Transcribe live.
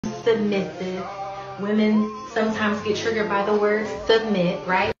submissive. Women sometimes get triggered by the word submit,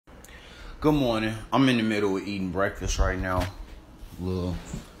 right? Good morning. I'm in the middle of eating breakfast right now. A little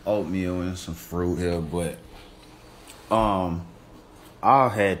oatmeal and some fruit here, but I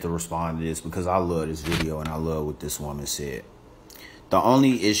had to respond to this because I love this video and I love what this woman said. The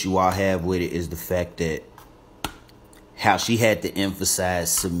only issue I have with it is the fact that how she had to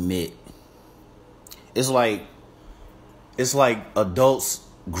emphasize submit. It's like adults,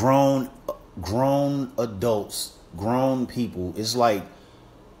 grown adults, grown people. It's like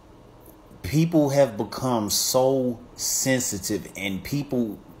people have become so sensitive and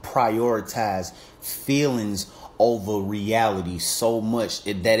people prioritize feelings over reality so much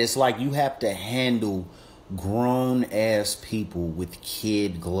that it's like you have to handle grown ass people with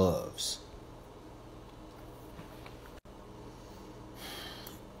kid gloves.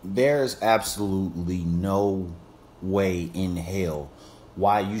 There's absolutely no way in hell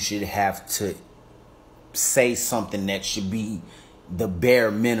why you should have to say something that should be the bare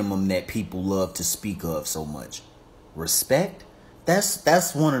minimum that people love to speak of so much. Respect?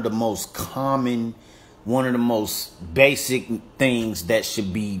 That's one of the most common, one of the most basic things that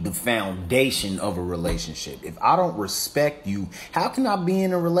should be the foundation of a relationship. If I don't respect you, how can I be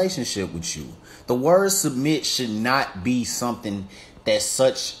in a relationship with you? The word submit should not be something that's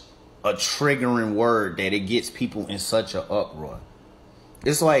such a triggering word that it gets people in such an uproar.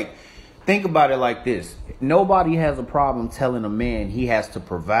 It's like, think about it like this. Nobody has a problem telling a man he has to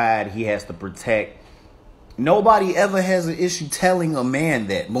provide, he has to protect. Nobody ever has an issue telling a man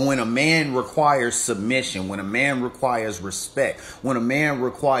that. But when a man requires submission, when a man requires respect, when a man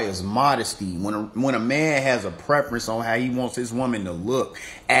requires modesty, when a man has a preference on how he wants his woman to look,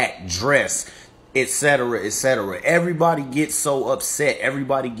 act, dress, etc., everybody gets so upset.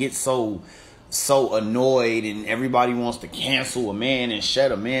 Everybody gets so annoyed, and everybody wants to cancel a man and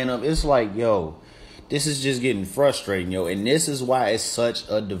shut a man up. It's like, yo, this is just getting frustrating, yo. And this is why it's such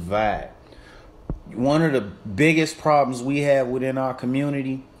a divide. One of the biggest problems we have within our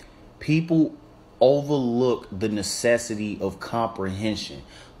community, people overlook the necessity of comprehension,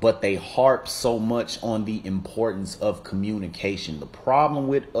 but they harp so much on the importance of communication. The problem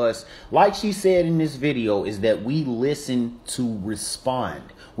with us, like she said in this video, is that we listen to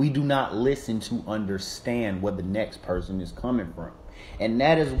respond. We do not listen to understand where the next person is coming from. And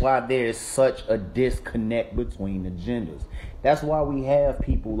that is why there is such a disconnect between the genders. That's why we have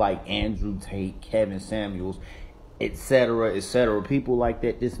people like Andrew Tate, Kevin Samuels, etc., people like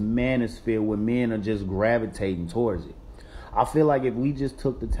that. This manosphere where men are just gravitating towards it. I feel like if we just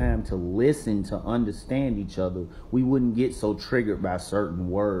took the time to listen, to understand each other, we wouldn't get so triggered by certain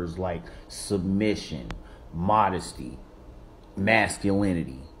words like submission, modesty,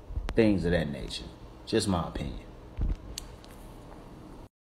 masculinity, things of that nature. Just my opinion.